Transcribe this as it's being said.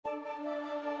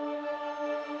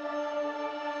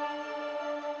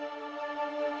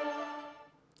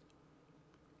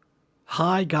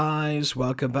Hi guys,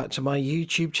 welcome back to my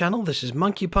YouTube channel. This is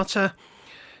MonkeyPutter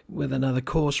with another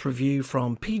course review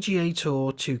from PGA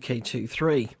Tour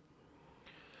 2K23.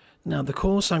 Now the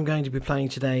course I'm going to be playing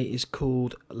today is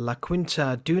called La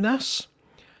Quinta Dunas,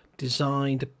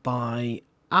 designed by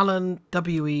Alan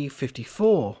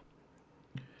WE54.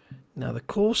 Now the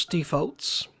course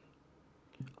defaults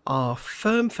are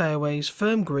firm fairways,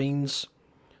 firm greens,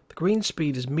 the green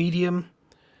speed is medium,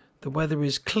 the weather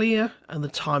is clear and the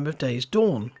time of day is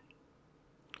dawn.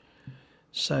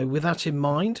 So with that in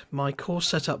mind, my course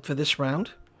setup for this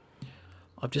round,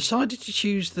 I've decided to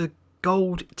choose the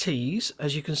gold tees.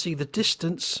 As you can see, the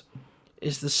distance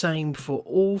is the same for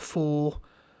all four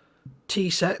tee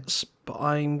sets, but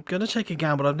I'm going to take a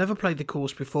gamble. I've never played the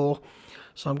course before,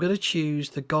 so I'm going to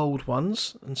choose the gold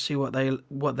ones and see what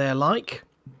they're like.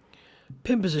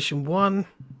 Pin position 1,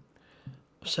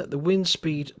 I've set the wind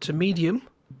speed to medium.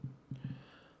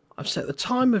 I've set the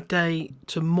time of day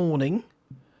to morning,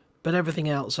 but everything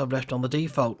else I've left on the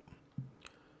default.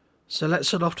 So let's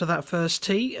head off to that first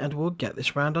tee and we'll get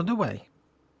this round underway.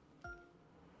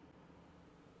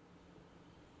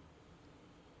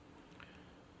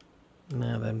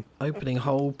 Now then, opening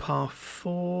hole, par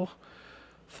 4,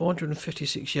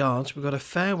 456 yards. We've got a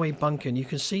fairway bunker, and you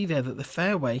can see there that the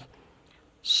fairway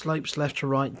slopes left to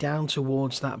right down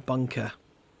towards that bunker.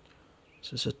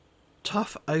 So it's a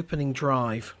tough opening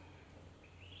drive.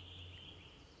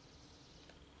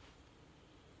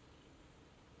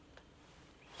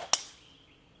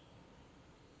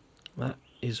 That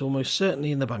is almost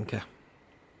certainly in the bunker.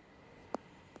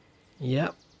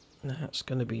 Yep, that's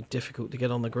going to be difficult to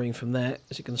get on the green from there.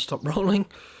 Is it going to stop rolling?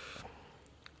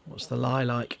 What's the lie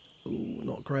like? Ooh,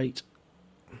 not great.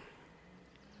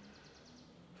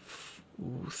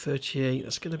 Ooh, 38,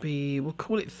 that's going to be, we'll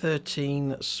call it 13,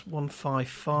 that's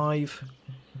 155.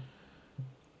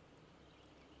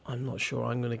 I'm not sure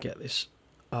I'm going to get this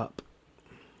up.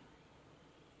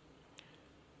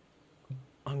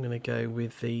 I'm going to go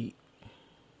with the...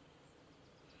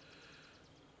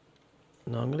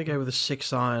 No, I'm going to go with a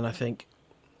 6 iron, I think.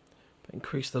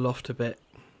 Increase the loft a bit.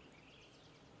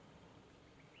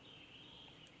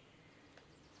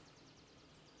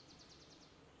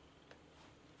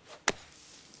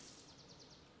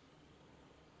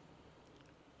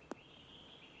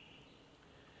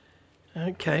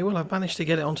 Okay, well, I've managed to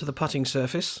get it onto the putting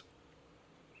surface.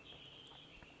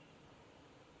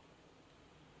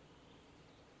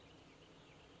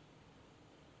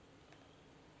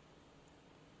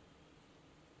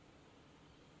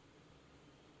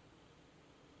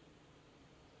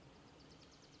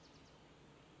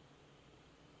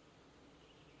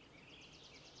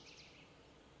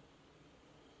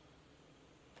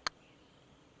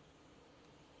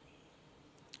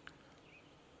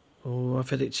 Oh, I've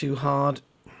hit it too hard.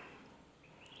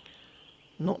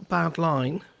 Not bad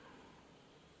line.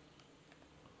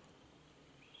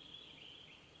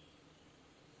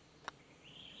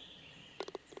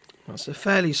 That's a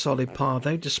fairly solid par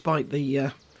though, despite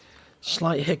the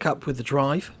slight hiccup with the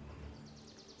drive.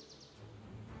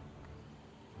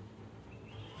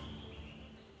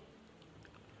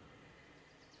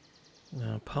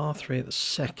 Now par 3 at the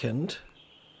second.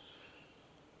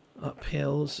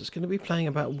 Uphills, it's going to be playing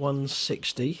about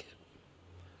 160.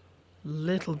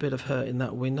 Little bit of hurt in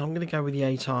that wind. I'm going to go with the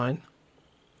 8 iron.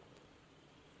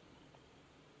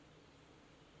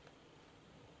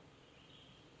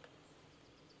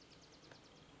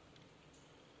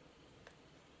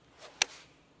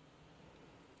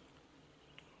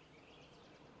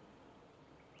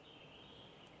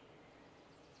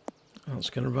 That's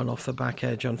going to run off the back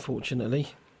edge, unfortunately.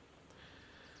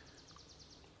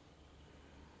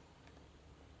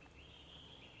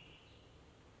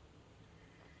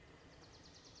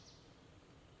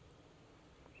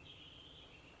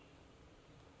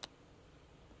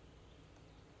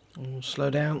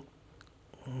 Slow down.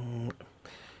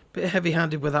 Bit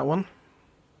heavy-handed with that one.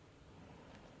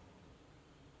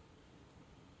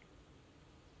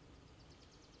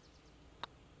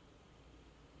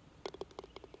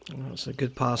 That's a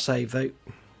good par save though.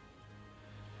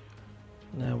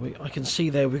 Now I can see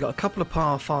there we've got a couple of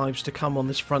par 5s to come on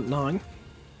this front 9.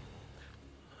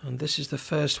 And this is the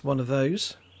first one of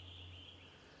those.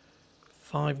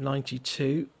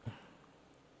 592.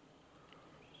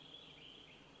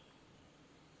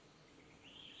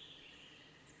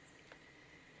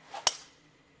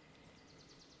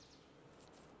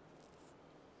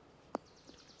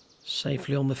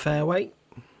 Safely on the fairway.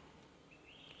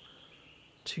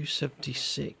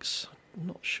 276. I'm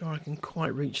not sure I can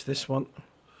quite reach this one.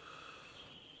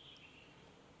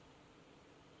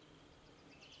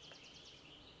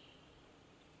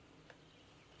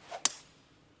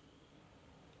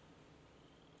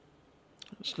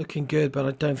 It's looking good, but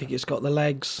I don't think it's got the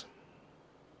legs.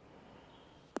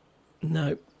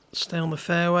 No, stay on the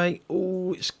fairway.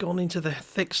 Oh, it's gone into the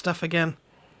thick stuff again.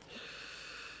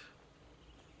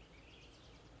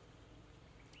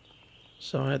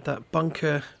 So I had that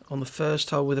bunker on the first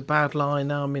hole with a bad lie.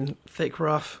 Now I'm in thick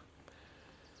rough.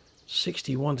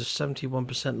 61 to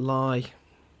 71% lie.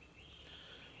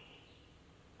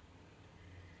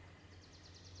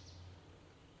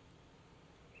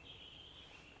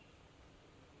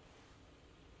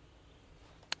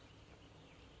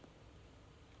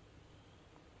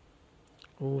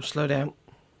 Oh, slow down.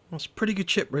 That's a pretty good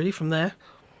chip really from there.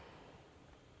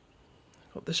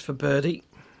 Got this for birdie.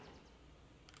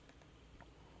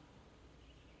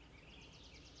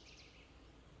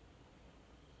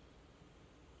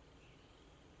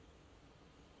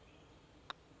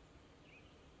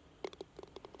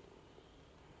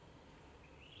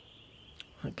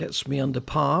 That gets me under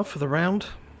par for the round.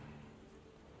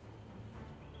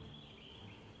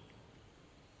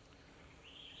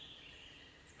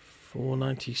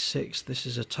 .496. This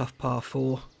is a tough par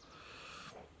 4.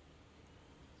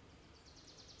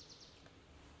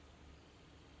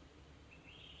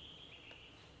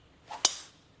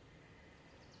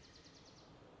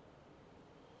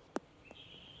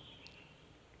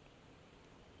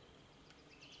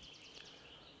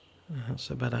 That's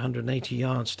about 180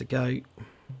 yards to go. I'm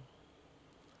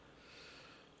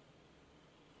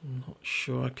not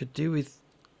sure I could do with...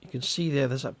 You can see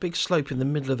there's that big slope in the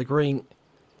middle of the green.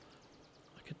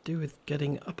 I could do with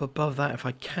getting up above that if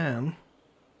I can.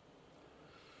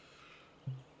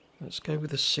 Let's go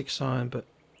with the 6-iron, but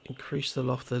increase the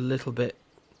loft a little bit.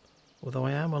 Although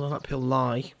I am on an uphill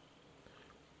lie.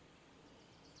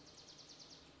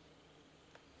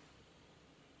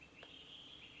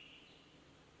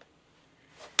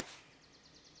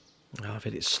 I've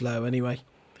hit it slow anyway.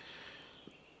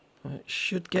 It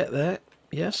should get there.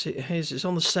 Yes, it is. It's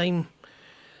on the same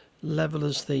level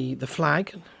as the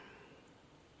flag.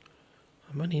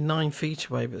 I'm only 9 feet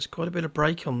away, but there's quite a bit of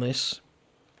break on this.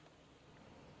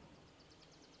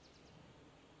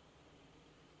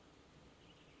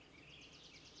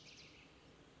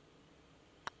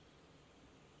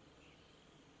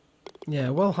 Yeah,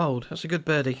 well holed. That's a good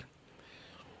birdie.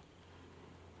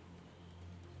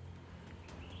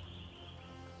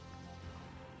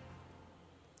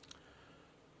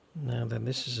 Now then,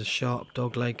 this is a sharp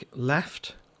dogleg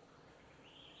left.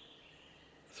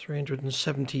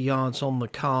 370 yards on the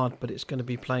card, but it's going to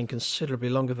be playing considerably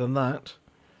longer than that.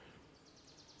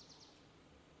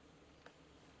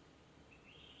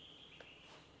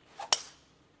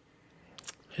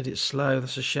 Hit it slow,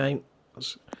 that's a shame.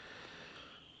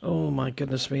 Oh my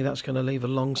goodness me, that's going to leave a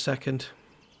long second.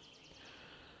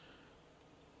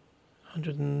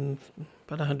 About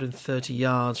 130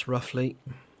 yards roughly.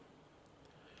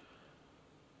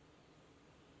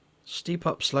 Steep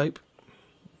upslope.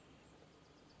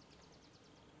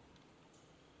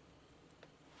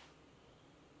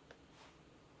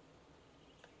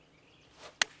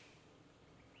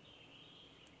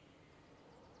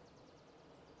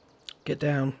 Get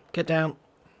down, get down.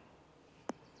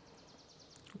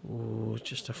 Oh,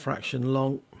 just a fraction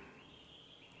long.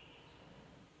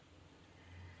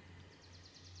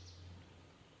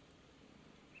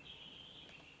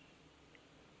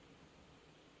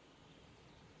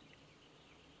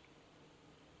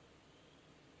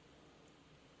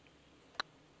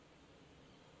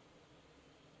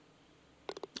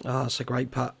 Ah, that's a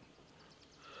great putt.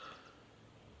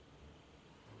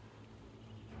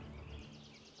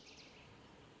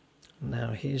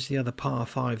 Now here's the other par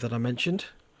 5 that I mentioned.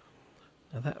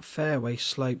 Now that fairway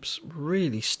slopes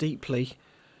really steeply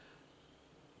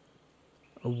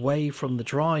away from the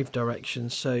drive direction,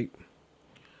 so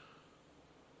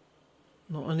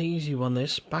not an easy one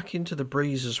this. Back into the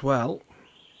breeze as well.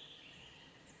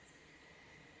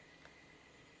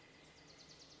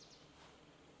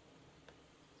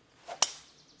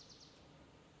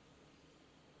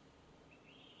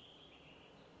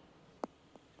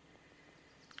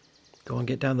 Go on,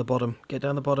 get down the bottom. Get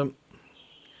down the bottom.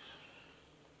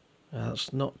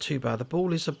 That's not too bad. The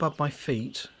ball is above my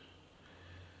feet,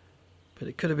 but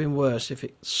it could have been worse if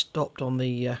it stopped on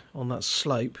the on that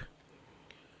slope.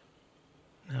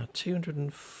 Now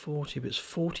 240, but it's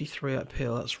 43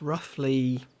 uphill. That's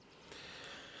roughly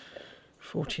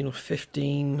 14 or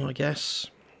 15, I guess.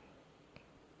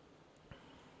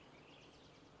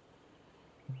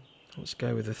 Let's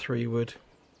go with the 3-wood.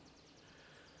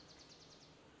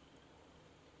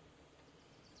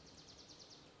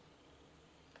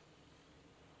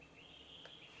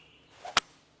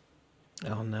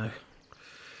 Oh no.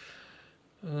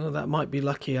 Oh, that might be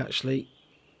lucky actually.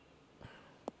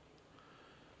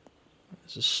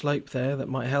 There's a slope there that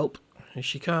might help. Here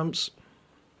she comes.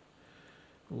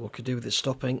 What could do with it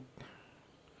stopping?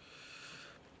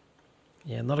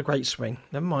 Yeah, not a great swing.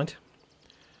 Never mind.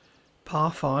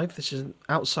 Par 5. This is an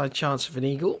outside chance of an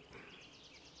eagle.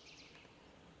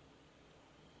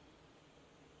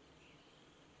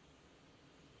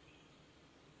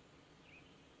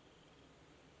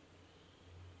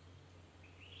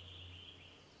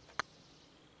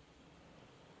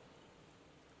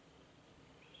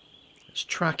 It's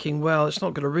tracking well. It's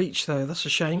not going to reach though. That's a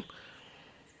shame.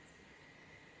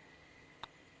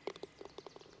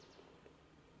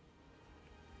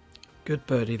 Good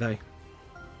birdie though.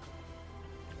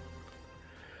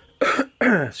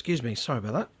 Excuse me. Sorry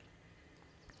about that.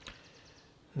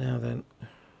 Now then,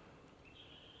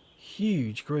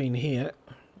 huge green here.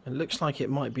 It looks like it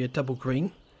might be a double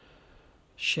green.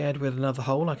 Shared with another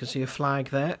hole. I can see a flag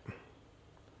there.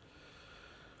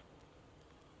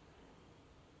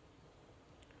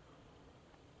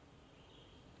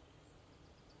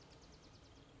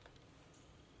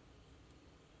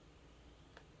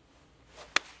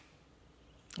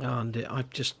 And I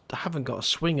haven't got a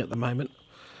swing at the moment.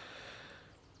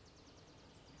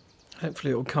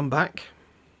 Hopefully it will come back.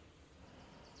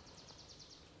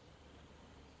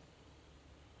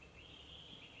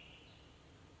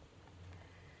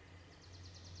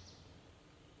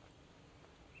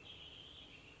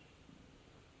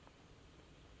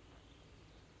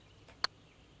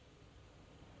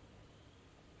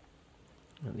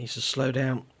 It needs to slow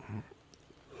down.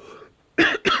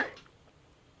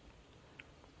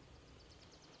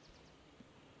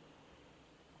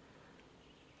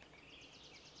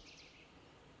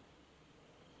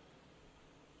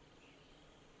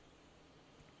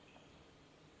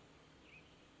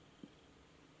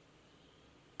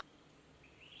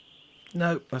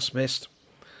 No, that's missed.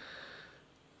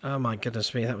 Oh my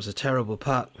goodness me, that was a terrible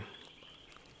putt.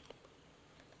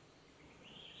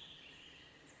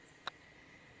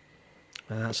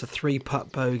 That's a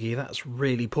 3-putt bogey. That's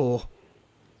really poor.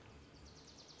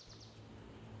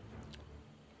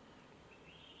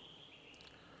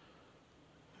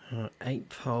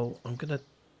 Eighth hole. I'm going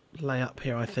to lay up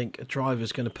here, I think. A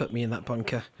driver's going to put me in that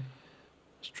bunker.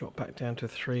 Let's drop back down to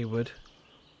 3-wood.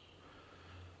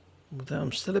 Although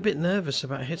I'm still a bit nervous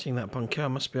about hitting that bunker, I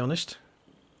must be honest.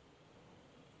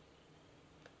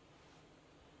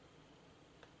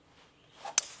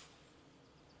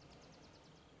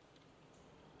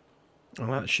 Oh,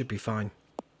 that should be fine.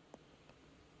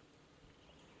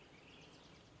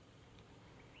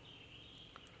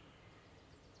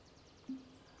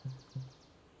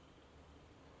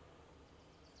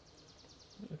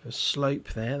 Bit of a slope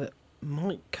there that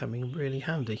might come in really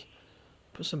handy.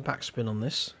 Put some backspin on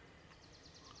this.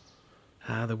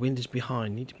 Ah, the wind is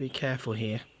behind. Need to be careful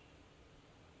here.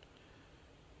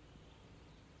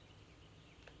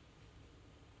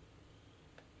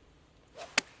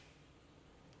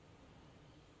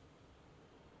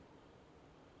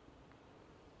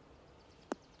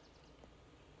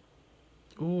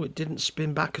 Oh, it didn't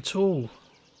spin back at all.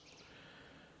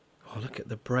 Oh, look at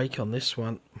the break on this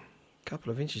one. A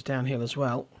couple of inches downhill as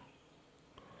well.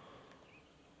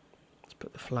 Let's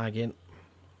put the flag in.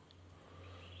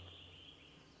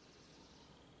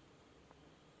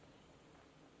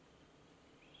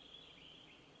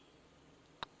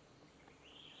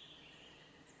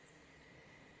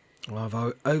 Well,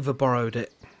 I've over borrowed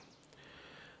it.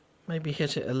 Maybe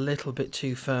hit it a little bit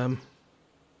too firm.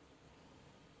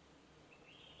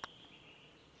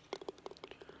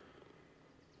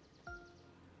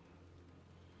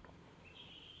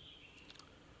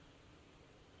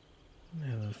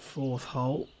 Now the 4th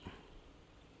hole.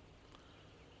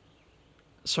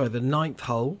 Sorry, the 9th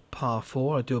hole, par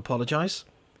 4. I do apologise.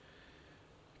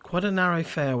 Quite a narrow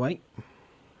fairway.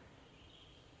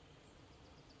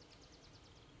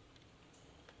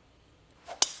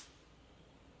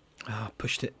 Ah,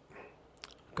 pushed it.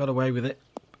 Got away with it.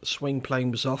 Swing plane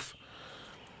was off.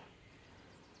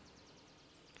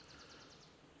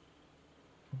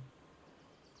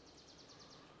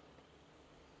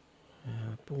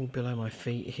 Ball below my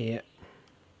feet here.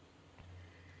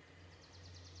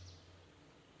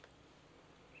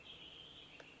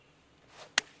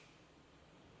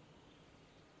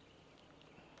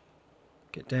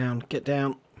 Get down, get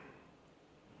down.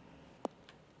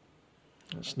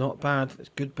 That's not bad. There's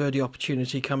good birdie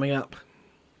opportunity coming up.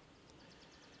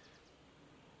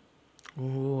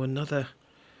 Oh, another.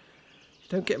 You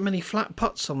don't get many flat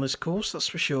putts on this course, that's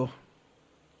for sure.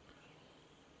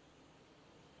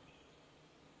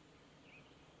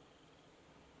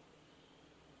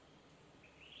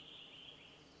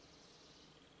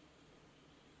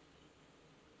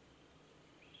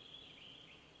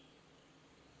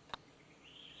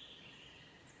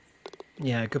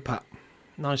 Yeah, good putt.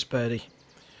 Nice birdie.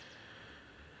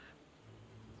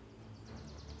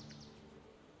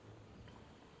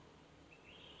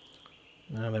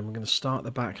 Now then, we're going to start the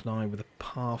back nine with a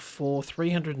par 4,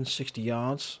 360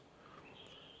 yards.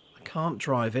 I can't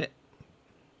drive it.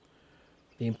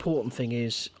 The important thing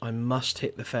is I must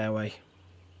hit the fairway.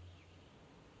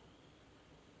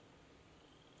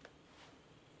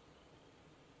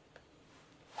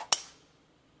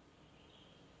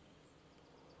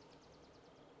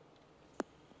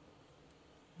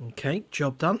 Okay,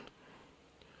 job done.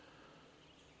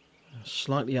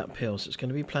 Slightly uphill, so it's going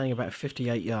to be playing about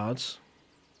 58 yards.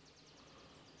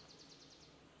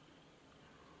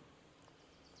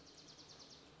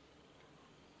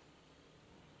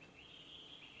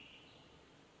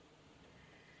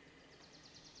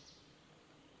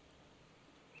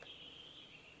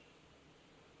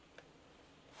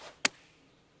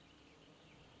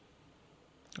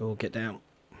 Oh, get down.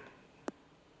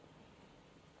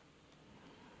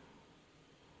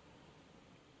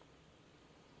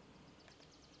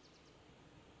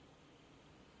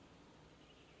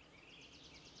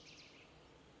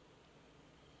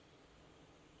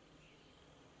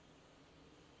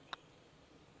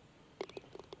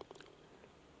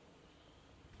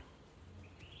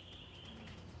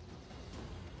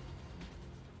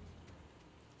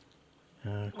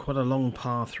 Quite a long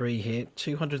par 3 here,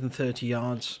 230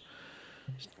 yards.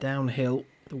 It's downhill.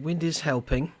 The wind is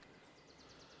helping.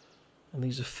 And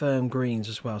these are firm greens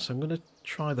as well, so I'm going to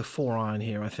try the 4-iron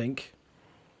here, I think.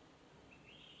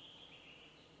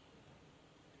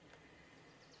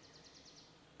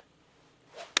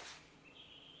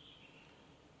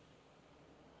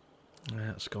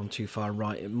 That's gone too far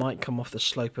right. It might come off the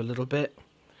slope a little bit.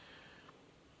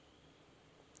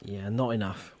 Yeah, not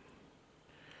enough.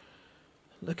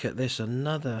 Look at this,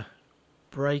 another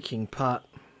breaking putt.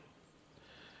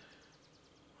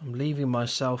 I'm leaving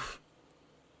myself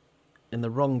in the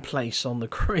wrong place on the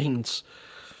greens.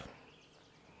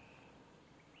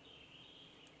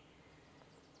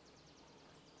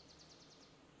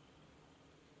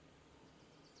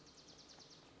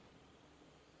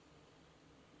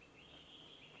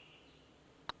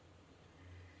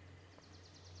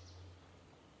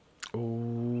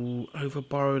 Oh, over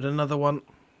borrowed another one.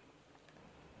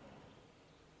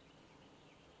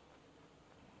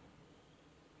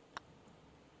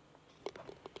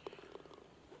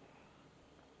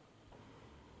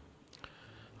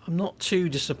 I'm not too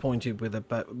disappointed with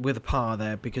a par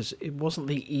there because it wasn't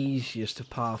the easiest of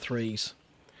par 3s.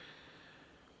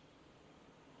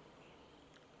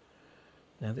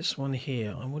 Now this one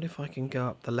here, I wonder if I can go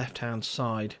up the left-hand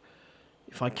side.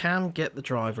 If I can get the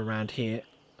drive around here,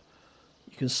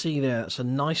 you can see there, that's a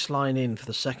nice line in for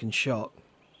the second shot.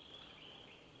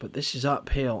 But this is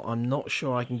uphill. I'm not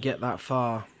sure I can get that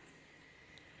far.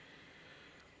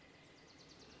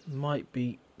 Might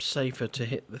be safer to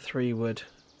hit the 3-wood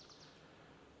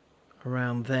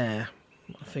around there.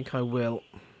 I think I will.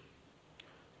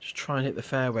 Just try and hit the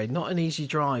fairway. Not an easy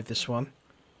drive, this one.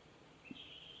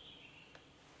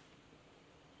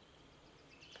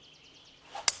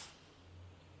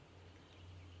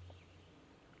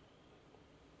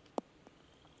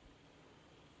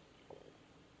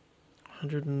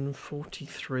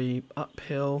 $143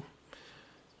 uphill.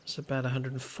 It's about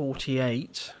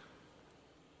 148.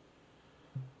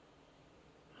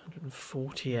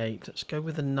 148. Let's go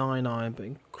with a 9-iron, but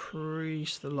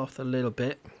increase the loft a little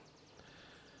bit.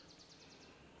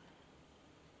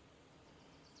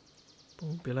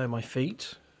 Below my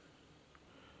feet.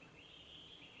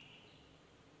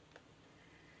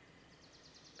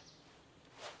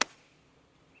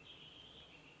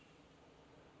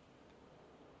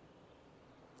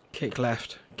 Kick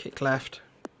left, kick left.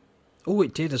 Oh,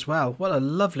 it did as well. What a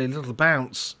lovely little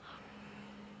bounce.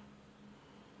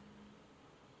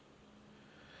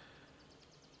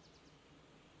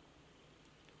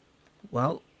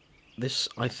 Well, this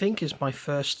I think is my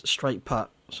first straight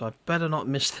putt, so I better not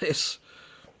miss this.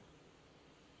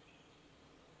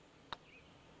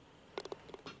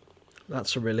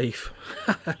 That's a relief.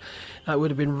 That would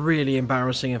have been really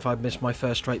embarrassing if I'd missed my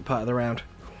first straight putt of the round.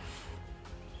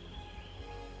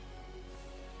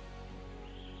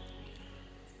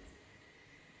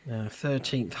 Now,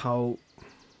 13th hole.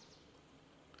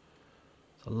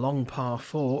 It's a long par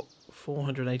 4,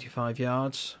 485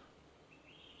 yards.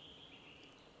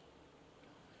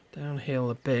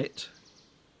 Downhill a bit.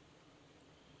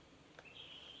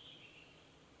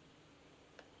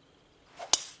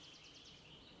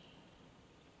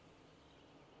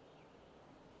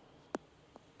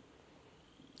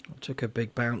 Took a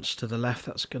big bounce to the left.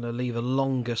 That's going to leave a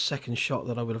longer second shot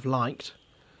than I would have liked.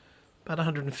 About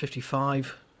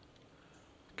 155.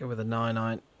 Go with a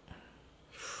 9-iron.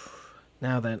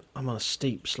 Now then, I'm on a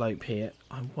steep slope here.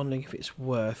 I'm wondering if it's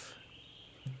worth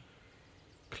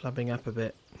clubbing up a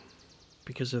bit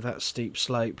because of that steep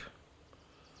slope.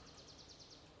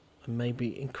 And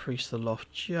maybe increase the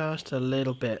loft just a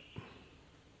little bit.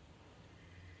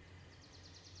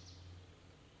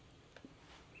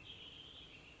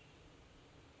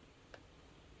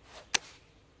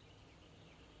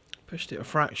 Pushed it a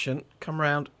fraction. Come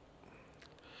round.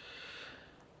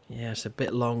 Yeah, it's a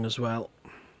bit long as well.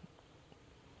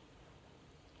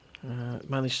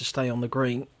 Managed to stay on the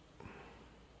green.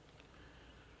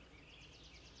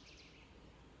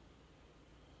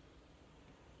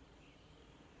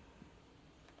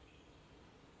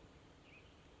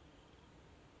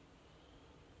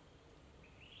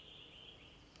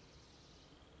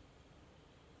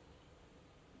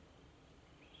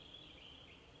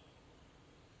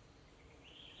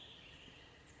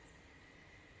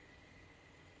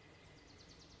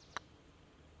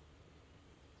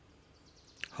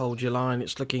 Hold your line,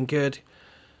 it's looking good.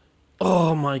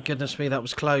 Oh my goodness me, that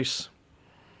was close.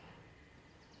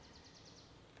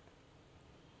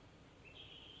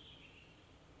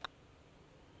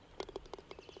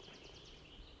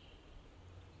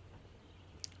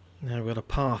 Now we've got a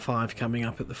par 5 coming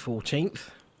up at the 14th.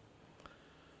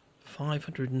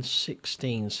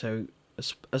 516, so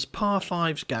as par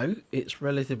 5s go, it's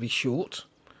relatively short.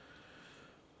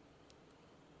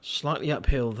 Slightly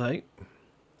uphill though.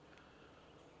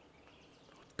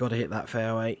 Got to hit that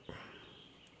fairway.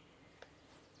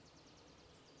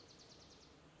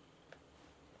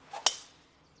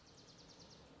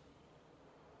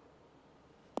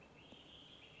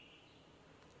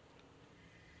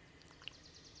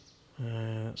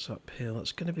 That's uphill.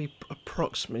 That's going to be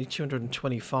approximately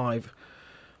 225.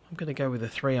 I'm going to go with a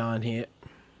 3-iron here.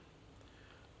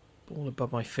 Ball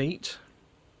above my feet.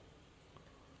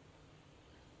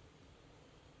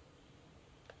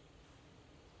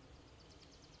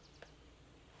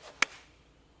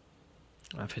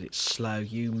 I've hit it slow,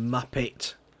 you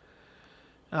muppet.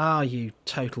 Ah, you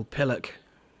total pillock.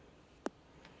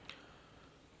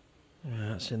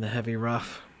 That's in the heavy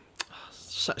rough.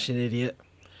 Such an idiot.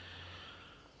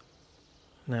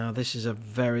 Now this is a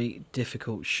very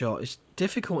difficult shot. It's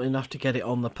difficult enough to get it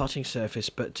on the putting surface,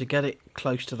 but to get it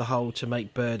close to the hole to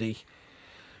make birdie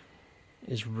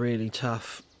is really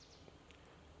tough.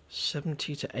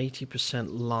 70 to 80%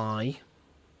 lie.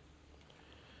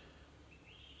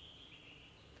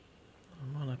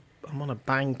 I'm on a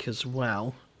bank as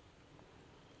well.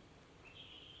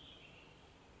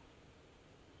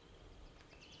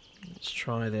 Let's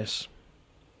try this.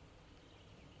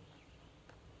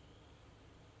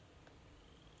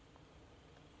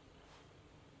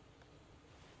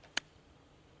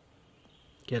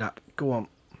 Get up. Go on.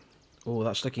 Oh,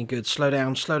 that's looking good. Slow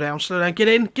down, slow down, slow down. Get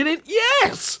in, get in.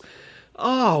 Yes!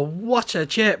 Oh, what a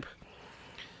chip.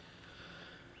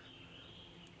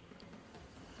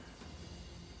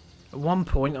 At one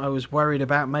point, I was worried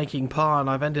about making par, and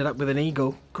I've ended up with an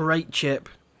eagle. Great chip.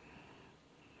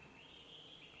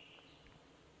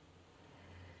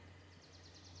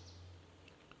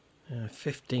 Yeah,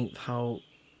 15th hole.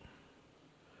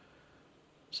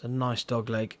 It's a nice dog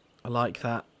leg. I like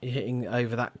that. You're hitting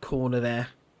over that corner there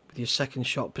with your second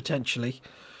shot potentially.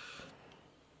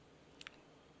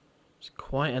 It's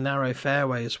quite a narrow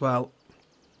fairway as well.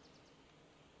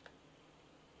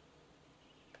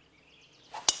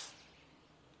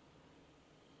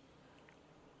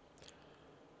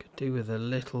 Could do with a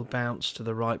little bounce to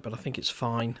the right, but I think it's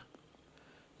fine.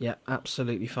 Yeah,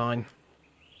 absolutely fine.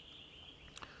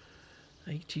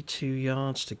 82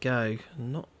 yards to go.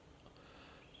 Not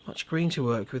much green to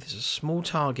work with. It's a small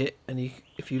target, and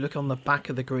if you look on the back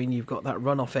of the green, you've got that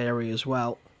runoff area as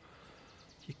well.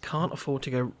 You can't afford to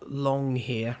go long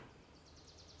here.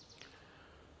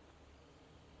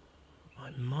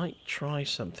 I might try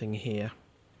something here.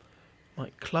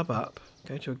 Might club up,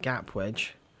 go to a gap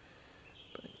wedge,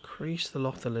 but increase the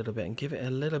loft a little bit and give it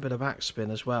a little bit of backspin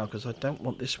as well, because I don't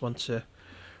want this one to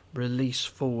release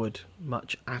forward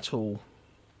much at all.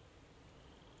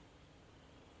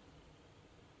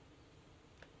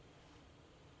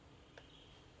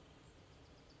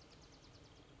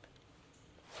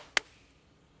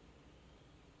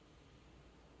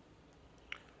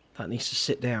 That needs to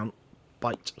sit down.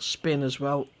 Bite, spin as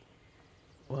well.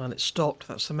 Well, it stopped.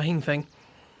 That's the main thing.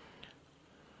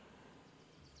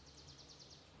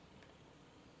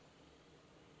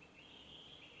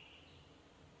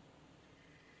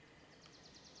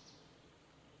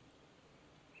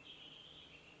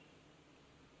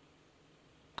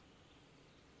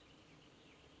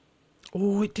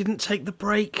 Oh, it didn't take the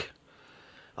break.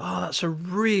 Oh, that's a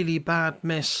really bad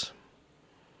miss.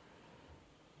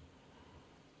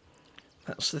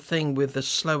 That's the thing with the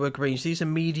slower greens. These are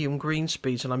medium green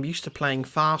speeds, and I'm used to playing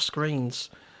fast greens.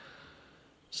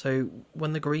 So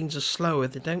when the greens are slower,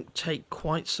 they don't take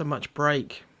quite so much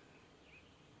break.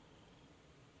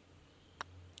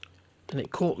 And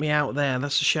it caught me out there.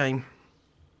 That's a shame.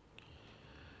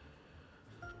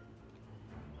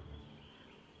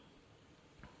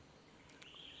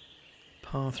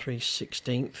 Par 3,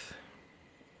 16th.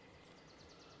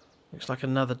 Looks like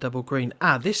another double green.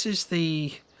 Ah, this was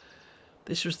the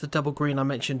double green I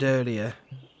mentioned earlier.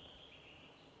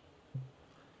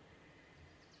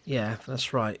 Yeah,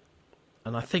 that's right.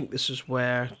 And I think this is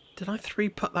where... Did I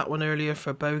 3-putt that one earlier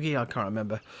for bogey? I can't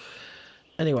remember.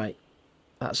 Anyway,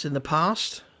 that's in the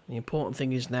past. The important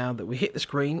thing is now that we hit this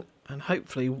green and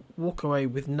hopefully walk away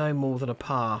with no more than a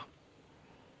par.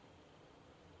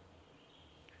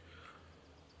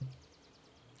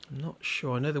 I'm not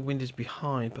sure. I know the wind is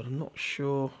behind, but I'm not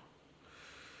sure.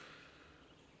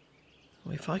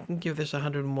 Well, if I can give this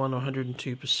 101 or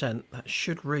 102%, that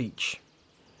should reach.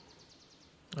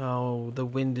 Oh, the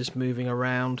wind is moving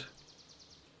around.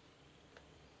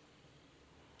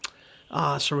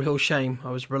 Ah, it's a real shame.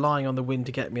 I was relying on the wind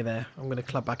to get me there. I'm going to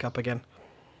club back up again.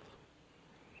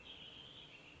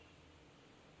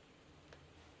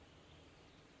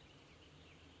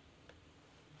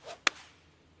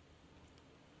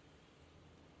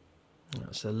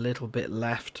 That's a little bit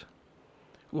left.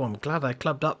 Oh, I'm glad I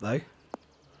clubbed up though.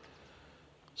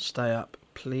 Stay up.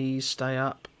 Please stay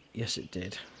up. Yes, it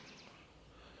did.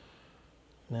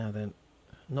 Now then,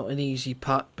 not an easy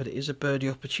putt, but it is a birdie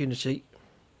opportunity.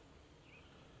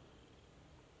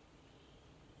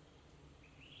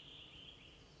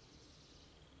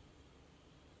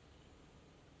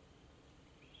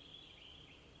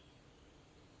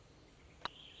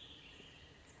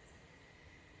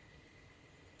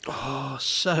 Oh,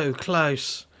 so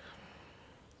close.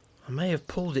 I may have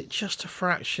pulled it just a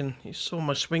fraction. You saw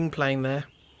my swing plane there.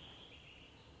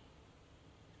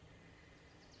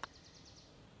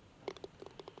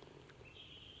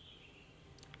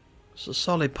 It's a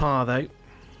solid par though.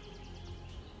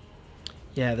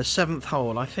 Yeah, the 7th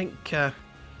hole. I think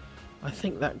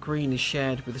that green is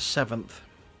shared with the 7th.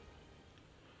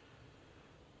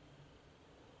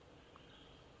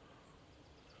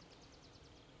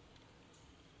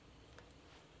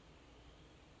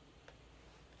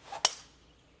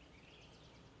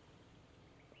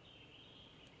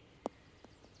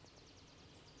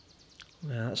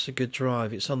 Yeah, that's a good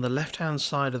drive. It's on the left-hand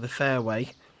side of the fairway,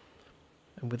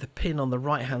 and with the pin on the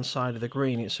right-hand side of the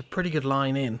green, it's a pretty good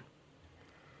line in.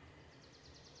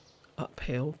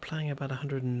 Uphill, playing about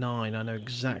 109. I know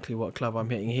exactly what club I'm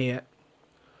hitting here.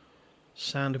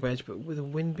 Sand wedge, but with a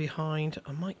wind behind,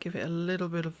 I might give it a little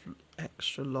bit of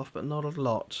extra loft, but not a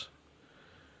lot.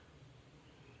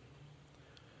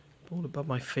 Ball above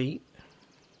my feet.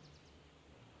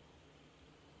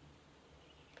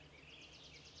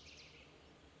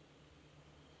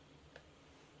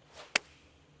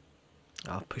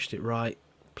 I've pushed it right.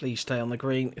 Please stay on the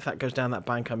green. If that goes down that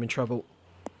bank, I'm in trouble.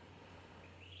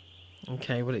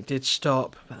 Okay, well it did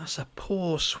stop, but that's a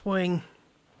poor swing.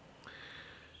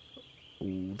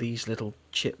 Ooh, these little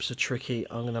chips are tricky.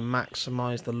 I'm going to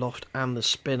maximise the loft and the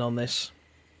spin on this.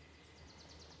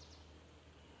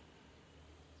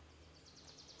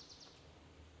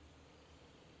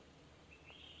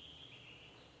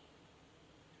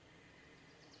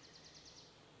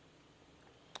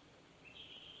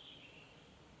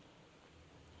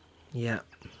 Yeah.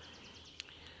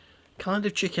 Kind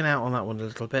of chicken out on that one a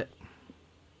little bit.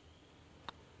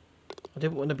 I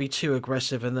didn't want to be too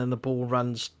aggressive and then the ball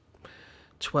runs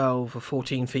 12 or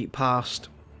 14 feet past.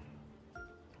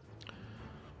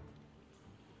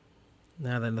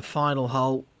 Now then, the final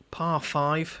hole, par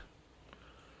 5.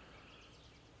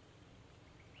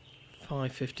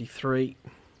 553.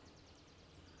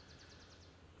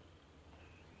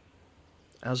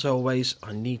 As always,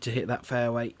 I need to hit that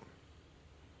fairway.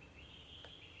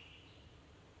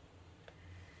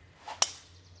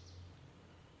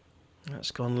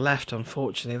 That's gone left,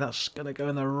 unfortunately. That's going to go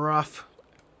in the rough.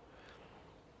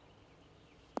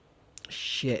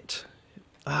 Shit.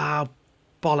 Ah,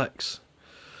 bollocks.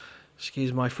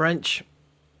 Excuse my French.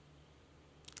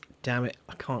 Damn it,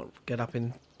 I can't get up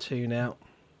in 2 now.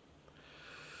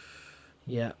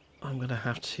 Yeah, I'm going to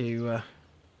have to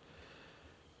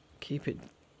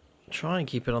try and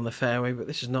keep it on the fairway, but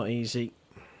this is not easy.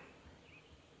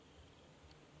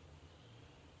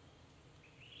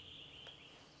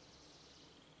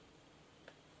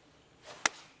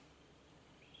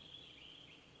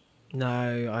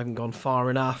 No, I haven't gone far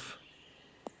enough.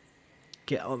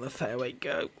 Get on the fairway,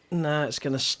 go. No, it's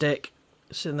going to stick.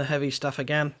 It's in the heavy stuff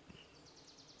again.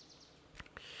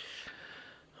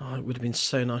 Oh, it would have been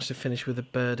so nice to finish with a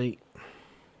birdie.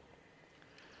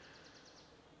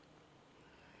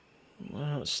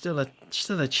 Well, it's still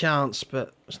a chance,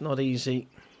 but it's not easy.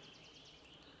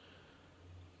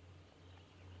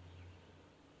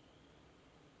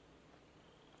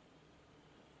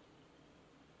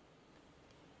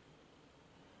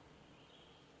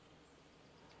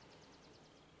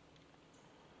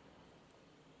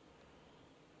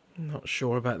 I'm not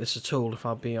sure about this at all, if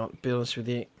I'll be honest with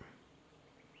you.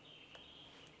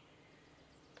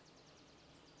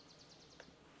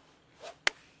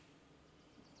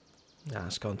 Nah,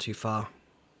 it's gone too far.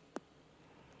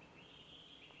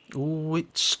 Oh,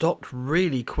 it stopped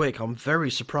really quick. I'm very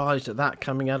surprised at that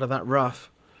coming out of that rough.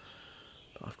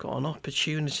 But I've got an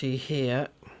opportunity here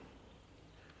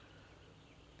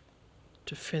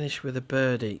to finish with a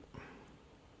birdie.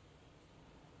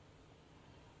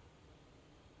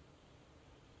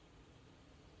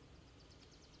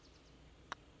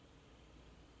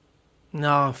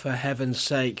 No, for heaven's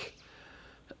sake.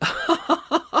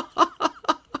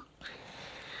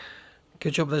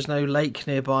 Good job there's no lake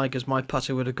nearby, because my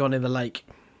putter would have gone in the lake.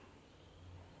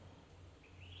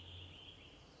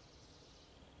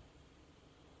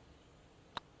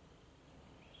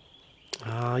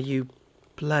 Ah, you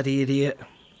bloody idiot.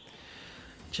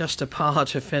 Just a par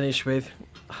to finish with.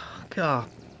 God.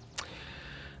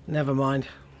 Never mind.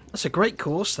 That's a great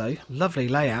course though. Lovely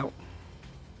layout.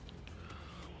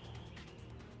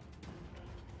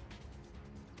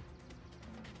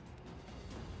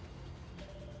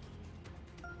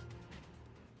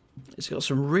 It's got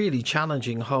some really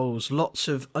challenging holes. Lots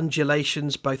of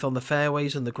undulations both on the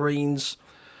fairways and the greens.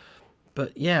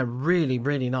 But yeah, really,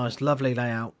 really nice. Lovely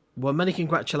layout. Well, many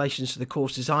congratulations to the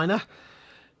course designer,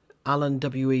 Alan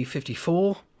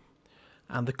WE54.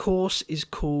 And the course is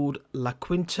called La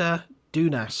Quinta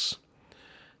Dunas.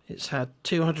 It's had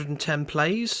 210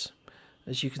 plays,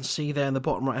 as you can see there in the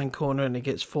bottom right hand corner, and it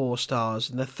gets 4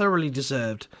 stars, and they're thoroughly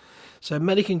deserved. So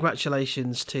many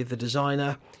congratulations to the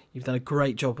designer. You've done a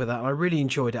great job with that. I really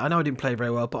enjoyed it. I know I didn't play very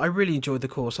well, but I really enjoyed the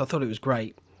course. I thought it was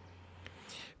great.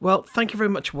 Well, thank you very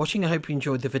much for watching. I hope you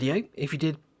enjoyed the video. If you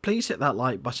did, please hit that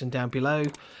like button down below,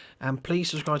 and please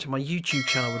subscribe to my YouTube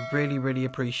channel. I would really, really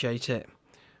appreciate it.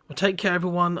 Well, take care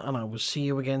everyone, and I will see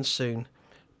you again soon.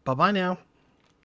 Bye bye now.